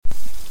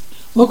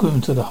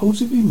Welcome to the Whole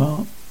City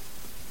Mark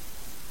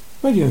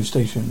radio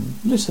station.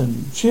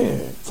 Listen,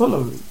 share,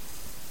 follow.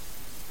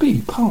 Be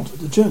part of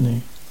the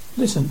journey.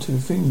 Listen to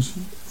things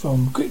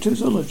from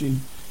cryptozoology,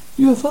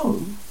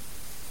 UFO,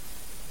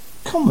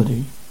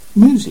 comedy,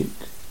 music,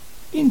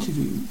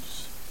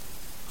 interviews,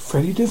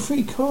 Freddy the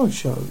Freak Horror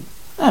Show,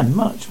 and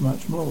much,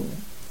 much more.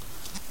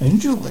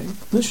 Enjoy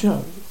the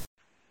show.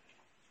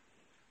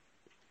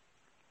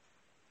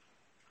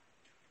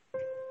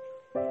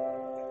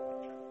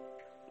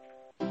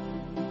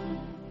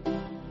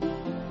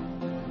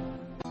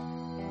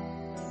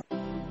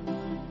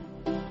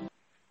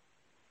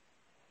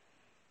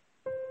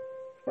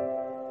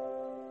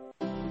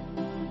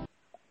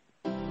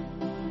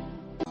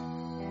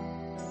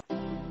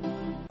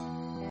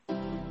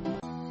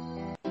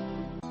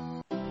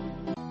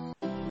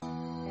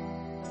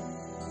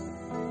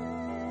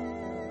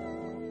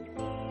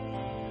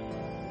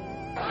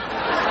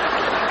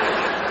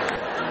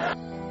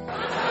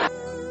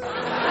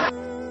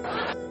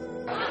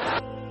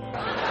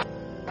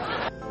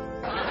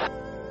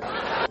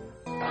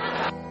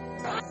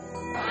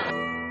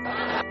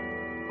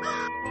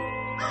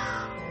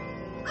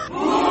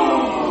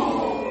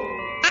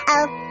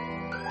 Uh-oh.